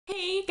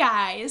Hey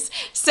guys!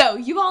 So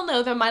you all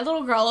know that my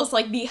little girl is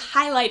like the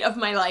highlight of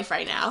my life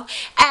right now,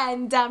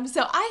 and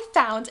so I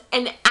found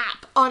an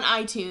app on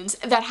iTunes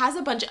that has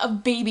a bunch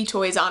of baby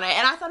toys on it,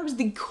 and I thought it was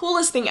the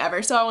coolest thing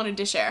ever, so I wanted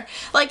to share.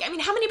 Like, I mean,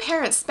 how many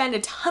parents spend a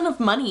ton of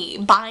money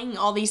buying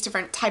all these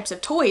different types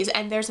of toys,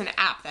 and there's an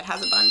app that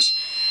has a bunch.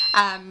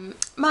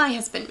 My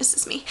husband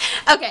misses me.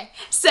 Okay,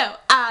 so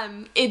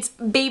it's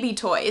baby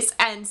toys,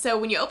 and so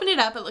when you open it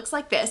up, it looks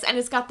like this, and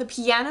it's got the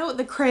piano,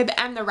 the crib,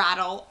 and the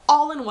rattle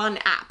all in one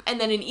app. And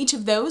then in each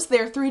of those,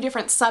 there are 3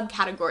 different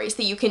subcategories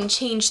that you can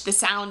change the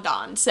sound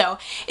on. So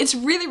it's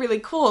really, really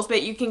cool so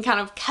that you can kind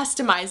of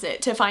customize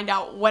it to find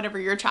out whatever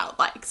your child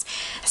likes.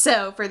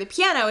 So for the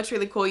piano, it's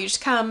really cool. You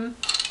just come,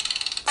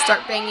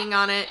 start banging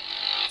on it.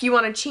 If you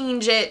want to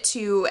change it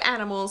to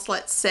animals,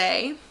 let's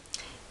say,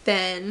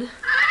 then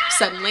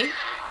suddenly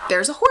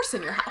there's a horse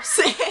in your house.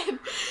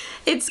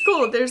 It's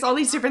cool. There's all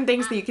these different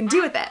things that you can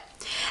do with it.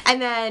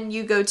 And then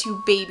you go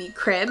to baby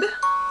crib.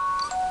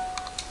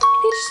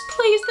 It just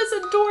plays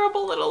this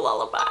adorable little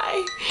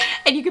lullaby.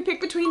 And you can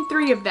pick between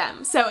 3 of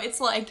them. So it's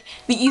like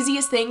the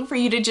easiest thing for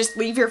you to just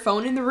leave your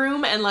phone in the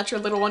room and let your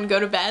little one go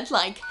to bed.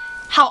 Like,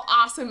 how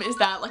awesome is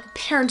that? Like a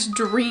parent's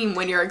dream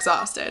when you're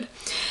exhausted.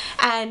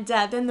 And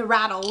then the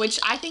rattle, which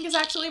I think is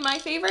actually my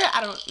favorite.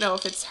 I don't know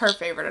if it's her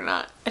favorite or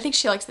not. I think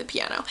she likes the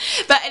piano.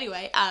 But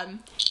anyway,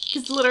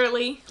 it's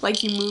literally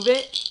like you move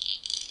it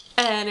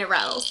and it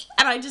rattles.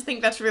 And I just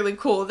think that's really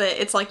cool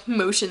that it's like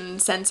motion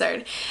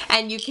censored.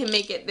 And you can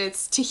make it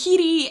this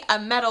Tahiti, a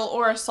metal,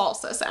 or a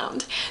salsa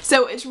sound.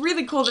 So it's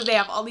really cool that they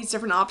have all these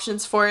different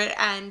options for it.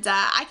 And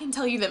I can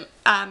tell you that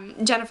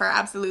Jennifer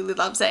absolutely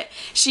loves it.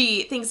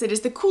 She thinks it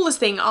is the coolest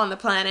thing on the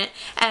planet,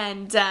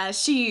 and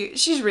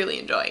she's really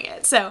enjoying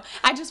it. So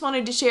I just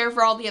wanted to share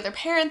for all the other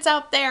parents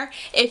out there,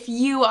 if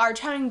you are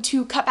trying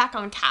to cut back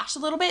on cash a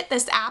little bit,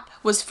 this app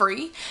was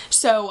free.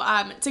 So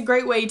it's a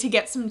great way to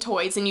get some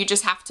toys, and you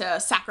just have to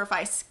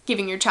sacrifice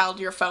giving your child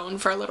your phone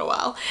for a little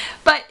while.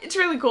 But it's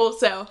really cool,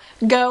 so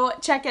go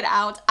check it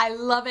out. I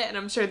love it, and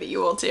I'm sure that you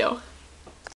will too.